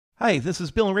Hi, this is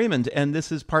Bill Raymond, and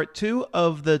this is part 2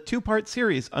 of the two-part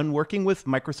series on working with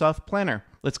Microsoft Planner.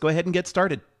 Let's go ahead and get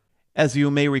started. As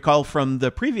you may recall from the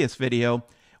previous video,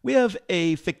 we have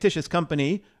a fictitious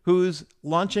company who's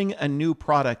launching a new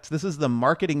product. This is the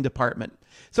marketing department.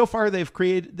 So far,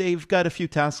 they've got a few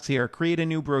tasks here. Create a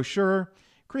new brochure,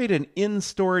 create an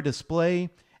in-store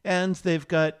display, and they've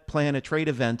got plan a trade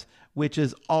event, which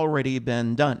has already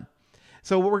been done.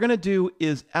 So what we're going to do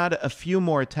is add a few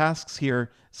more tasks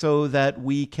here so that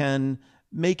we can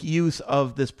make use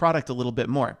of this product a little bit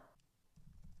more.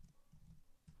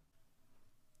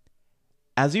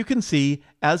 As you can see,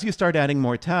 as you start adding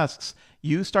more tasks,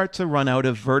 you start to run out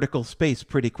of vertical space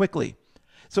pretty quickly.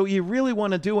 So what you really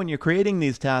want to do when you're creating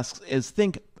these tasks is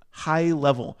think high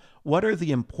level. What are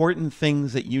the important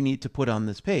things that you need to put on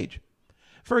this page?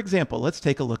 For example, let's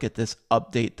take a look at this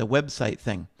update the website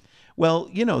thing. Well,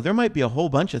 there might be a whole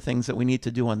bunch of things that we need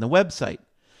to do on the website.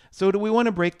 So do we want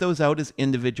to break those out as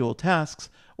individual tasks,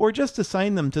 or just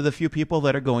assign them to the few people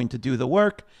that are going to do the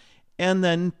work, and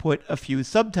then put a few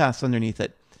subtasks underneath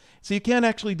it? So you can't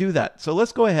actually do that. So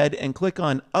let's go ahead and click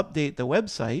on Update the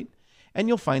Website, and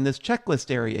you'll find this checklist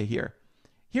area here.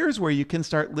 Here's where you can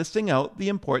start listing out the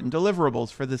important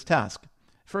deliverables for this task.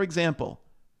 For example,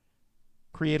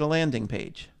 create a landing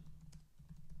page.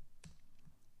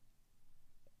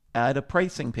 Add a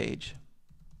pricing page.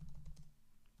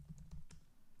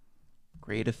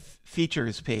 Create a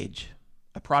features page,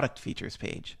 a product features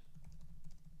page,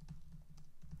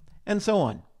 and so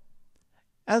on.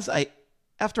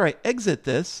 After I exit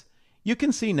this, you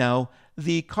can see now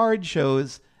the card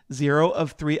shows 0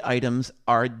 of 3 items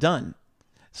are done.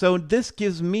 So this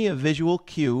gives me a visual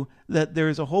cue that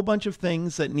there's a whole bunch of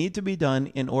things that need to be done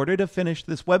in order to finish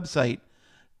this website,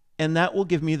 and that will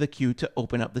give me the cue to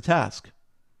open up the task.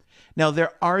 Now,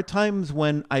 there are times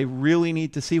when I really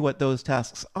need to see what those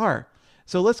tasks are.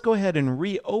 So let's go ahead and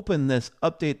reopen this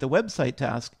Update the Website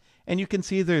task, and you can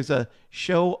see there's a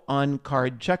Show on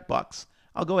Card checkbox.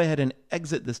 I'll go ahead and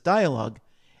exit this dialog,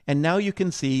 and now you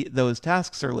can see those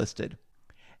tasks are listed.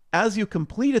 As you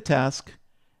complete a task,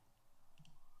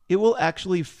 it will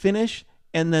actually finish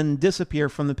and then disappear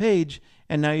from the page,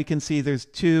 and now you can see there's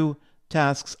 2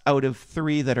 tasks out of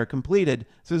 3 that are completed,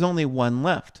 so there's only 1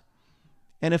 left.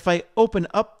 And if I open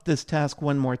up this task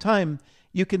one more time,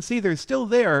 you can see they're still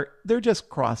there, they're just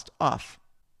crossed off.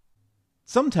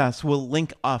 Some tasks will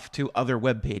link off to other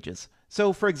web pages.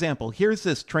 So for example, here's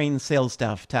this train sales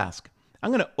staff task. I'm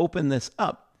going to open this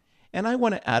up, and I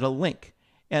want to add a link.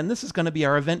 And this is going to be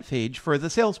our event page for the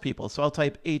salespeople. So I'll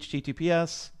type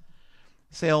https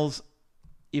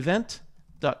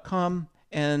salesevent.com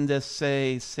and just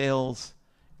say sales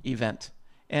event,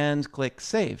 and click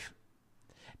Save.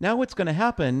 Now what's going to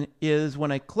happen is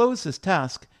when I close this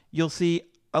task, you'll see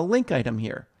a link item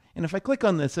here. And if I click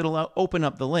on this, it'll open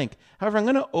up the link. However, I'm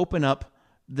going to open up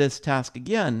this task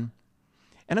again,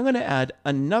 and I'm going to add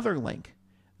another link.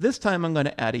 This time I'm going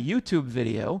to add a YouTube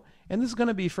video, and this is going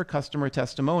to be for customer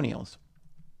testimonials.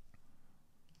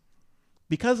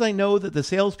 Because I know that the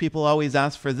salespeople always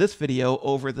ask for this video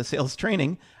over the sales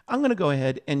training, I'm going to go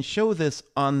ahead and show this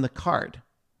on the card.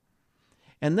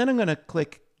 And then I'm going to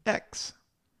click X.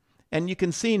 And you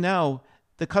can see now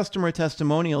the customer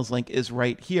testimonials link is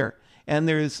right here. And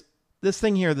there's this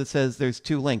thing here that says there's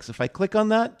 2 links. If I click on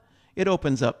that, it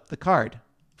opens up the card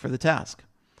for the task.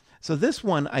 So this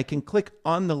one, I can click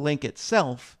on the link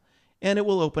itself, and it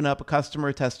will open up a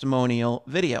customer testimonial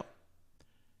video.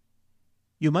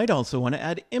 You might also want to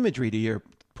add imagery to your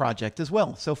project as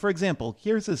well. So for example,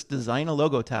 here's this design a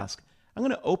logo task. I'm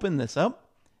going to open this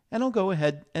up, and I'll go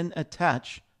ahead and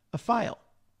attach a file.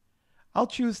 I'll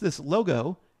choose this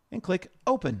logo and click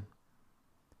Open.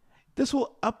 This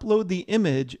will upload the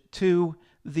image to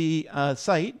the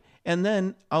site, and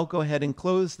then I'll go ahead and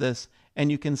close this, and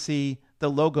you can see the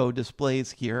logo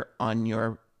displays here on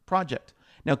your project.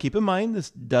 Now keep in mind,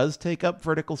 this does take up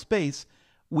vertical space.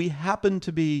 We happen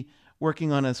to be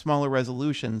working on a smaller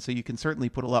resolution, so you can certainly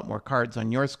put a lot more cards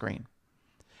on your screen.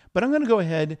 But I'm going to go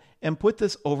ahead and put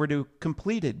this over to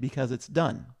completed because it's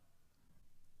done.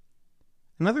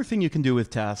 Another thing you can do with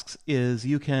tasks is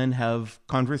you can have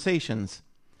conversations.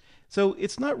 So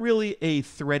it's not really a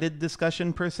threaded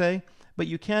discussion per se, but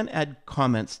you can add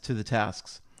comments to the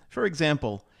tasks. For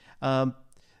example,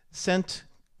 sent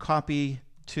copy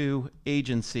to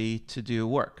agency to do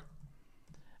work.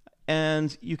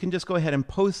 And you can just go ahead and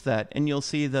post that, and you'll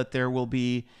see that there will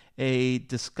be a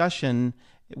discussion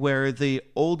where the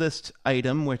oldest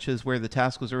item, which is where the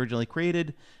task was originally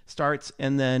created, starts,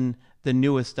 and then the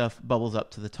newest stuff bubbles up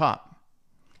to the top.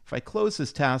 If I close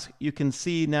this task, you can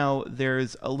see now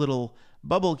there's a little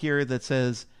bubble here that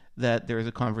says that there's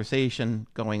a conversation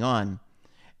going on.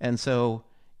 And so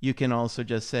you can also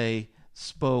just say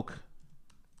spoke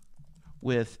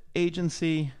with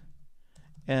agency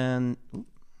and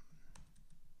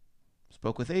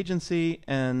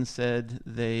said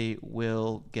they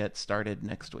will get started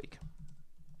next week.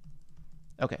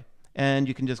 Okay, and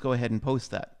you can just go ahead and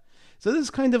post that. So this is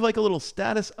kind of like a little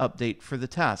status update for the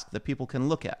task that people can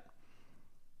look at.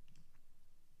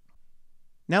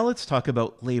 Now let's talk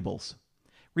about labels.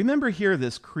 Remember here,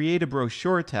 this create a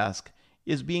brochure task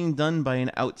is being done by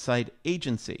an outside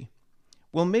agency.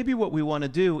 Well, maybe what we want to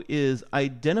do is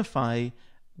identify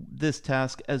this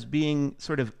task as being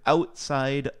sort of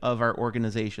outside of our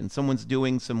organization. Someone's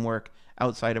doing some work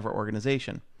outside of our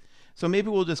organization. So maybe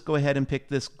we'll just go ahead and pick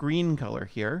this green color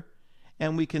here,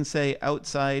 and we can say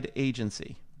outside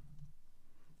agency.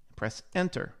 Press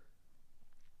enter.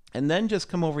 And then just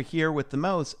come over here with the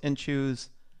mouse and choose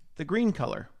the green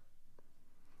color.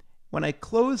 When I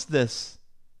close this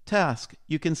task,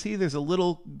 you can see there's a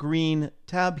little green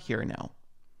tab here now.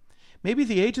 Maybe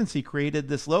the agency created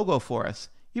this logo for us.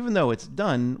 Even though it's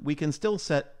done, we can still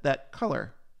set that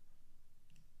color.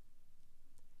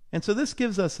 And so this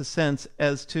gives us a sense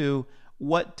as to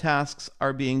what tasks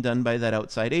are being done by that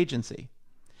outside agency.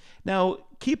 Now,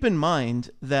 keep in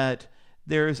mind that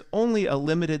there's only a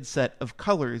limited set of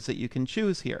colors that you can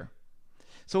choose here.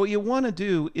 So what you want to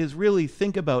do is really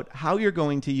think about how you're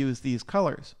going to use these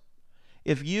colors.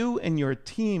 If you and your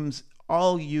teams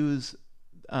all use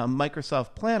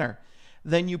Microsoft Planner,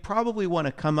 then you probably want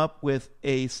to come up with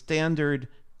a standard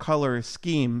color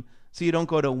scheme so you don't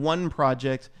go to one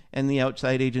project and the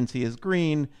outside agency is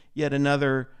green, yet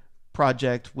another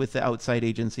project with the outside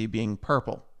agency being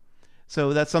purple.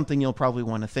 So that's something you'll probably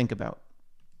want to think about.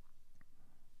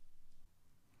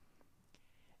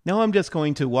 Now I'm just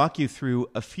going to walk you through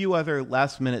a few other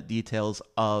last-minute details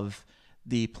of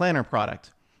the Planner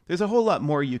product. There's a whole lot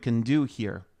more you can do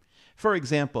here. For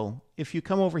example, if you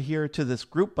come over here to this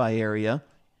group by area,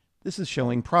 this is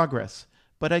showing progress,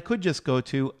 but I could just go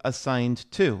to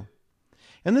assigned to.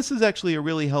 And this is actually a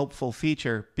really helpful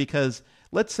feature because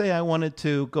let's say I wanted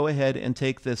to go ahead and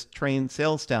take this trained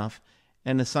sales staff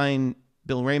and assign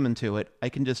Bill Raymond to it. I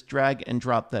can just drag and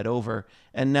drop that over,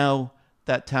 and now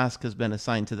that task has been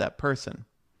assigned to that person.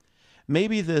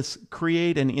 Maybe this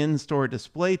create an in-store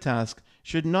display task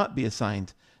should not be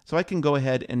assigned, so I can go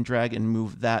ahead and drag and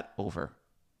move that over.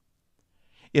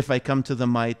 If I come to the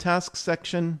My Tasks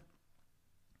section,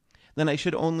 then I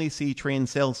should only see trained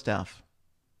sales staff.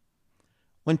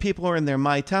 When people are in their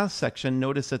My Tasks section,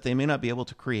 notice that they may not be able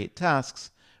to create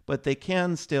tasks, but they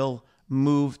can still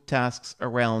move tasks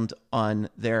around on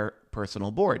their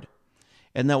personal board.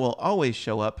 And that will always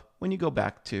show up when you go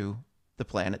back to the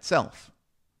plan itself.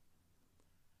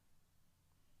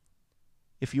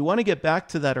 If you want to get back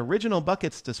to that original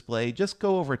buckets display, just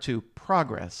go over to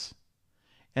Progress,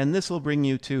 and this will bring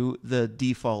you to the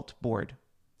default board.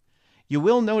 You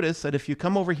will notice that if you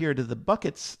come over here to the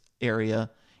buckets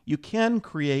area, you can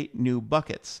create new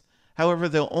buckets. However,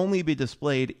 they'll only be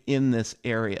displayed in this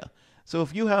area. So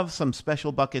if you have some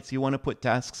special buckets you want to put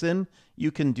tasks in,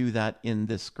 you can do that in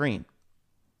this screen.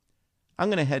 I'm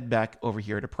going to head back over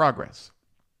here to Progress.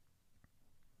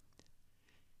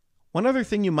 One other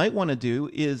thing you might want to do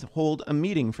is hold a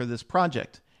meeting for this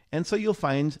project, and so you'll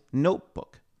find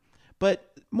Notebook.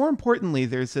 But more importantly,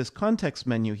 there's this context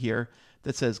menu here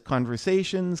that says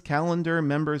Conversations, Calendar,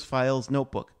 Members, Files,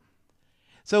 Notebook.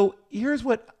 So here's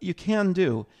what you can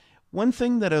do. One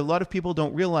thing that a lot of people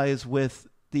don't realize with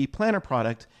the Planner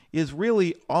product is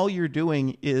really all you're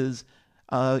doing is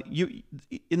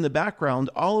in the background,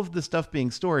 all of the stuff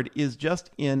being stored is just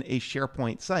in a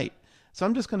SharePoint site. So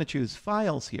I'm just going to choose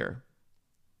Files here.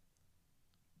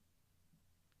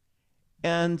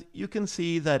 And you can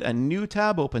see that a new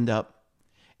tab opened up.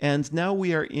 And now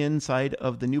we are inside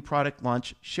of the new product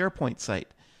launch SharePoint site.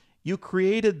 You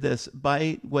created this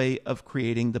by way of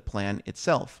creating the plan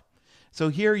itself. So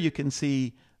here you can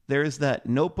see there's that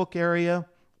notebook area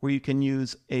where you can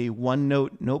use a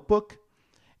OneNote Notebook,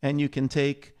 and you can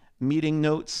take meeting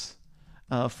notes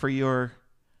for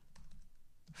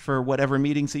whatever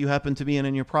meetings that you happen to be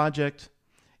in your project,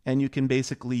 and you can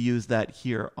basically use that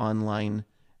here online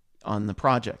on the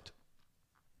project.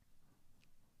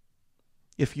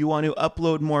 If you want to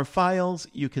upload more files,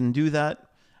 you can do that.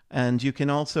 And you can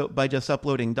also, by just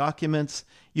uploading documents,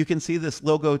 you can see this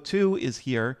logo 2 is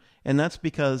here, and that's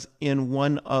because in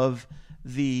one of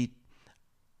the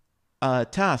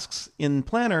tasks in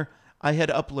Planner, I had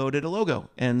uploaded a logo,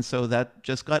 and so that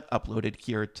just got uploaded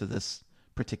here to this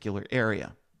particular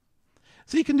area.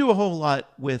 So you can do a whole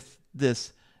lot with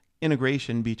this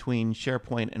integration between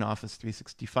SharePoint and Office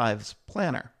 365's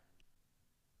Planner.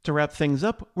 To wrap things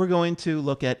up, we're going to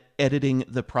look at editing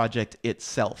the project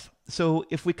itself. So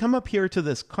if we come up here to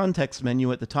this context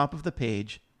menu at the top of the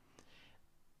page,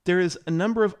 there is a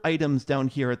number of items down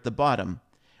here at the bottom.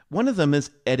 One of them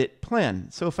is Edit Plan.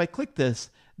 So if I click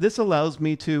this, this allows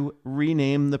me to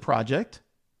rename the project.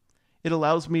 It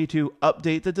allows me to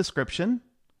update the description.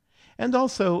 And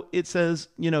also it says,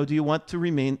 do you want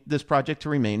this project to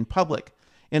remain public?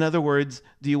 In other words,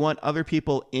 do you want other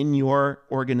people in your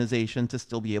organization to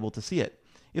still be able to see it?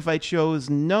 If I chose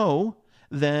no,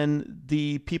 then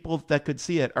the people that could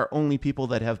see it are only people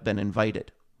that have been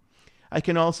invited. I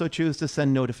can also choose to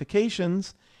send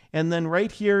notifications, and then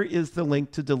right here is the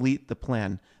link to delete the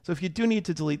plan. So if you do need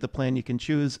to delete the plan, you can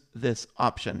choose this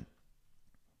option.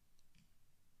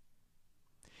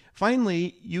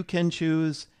 Finally, you can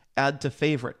choose Add to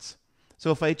Favorites.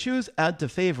 So if I choose Add to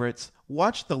Favorites,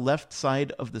 watch the left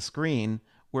side of the screen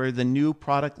where the new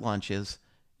product launch is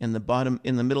in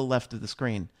the middle left of the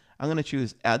screen. I'm going to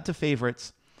choose Add to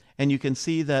Favorites, and you can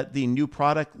see that the new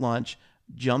product launch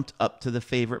jumped up to the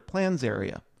Favorite Plans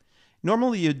area.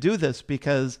 Normally you do this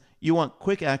because you want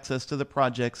quick access to the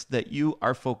projects that you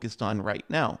are focused on right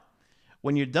now.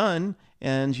 When you're done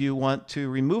and you want to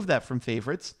remove that from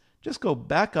Favorites, just go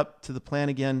back up to the plan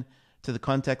again, to the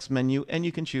context menu, and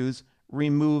you can choose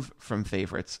Remove from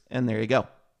Favorites, and there you go.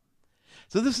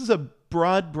 So this is a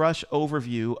broad brush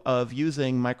overview of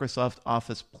using Microsoft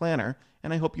Office Planner,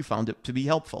 and I hope you found it to be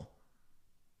helpful.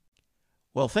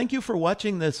 Well, thank you for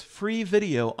watching this free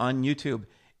video on YouTube.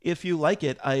 If you like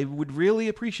it, I would really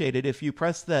appreciate it if you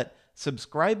press that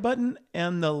subscribe button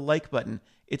and the like button.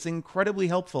 It's incredibly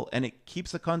helpful and it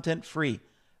keeps the content free.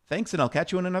 Thanks, and I'll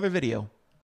catch you in another video.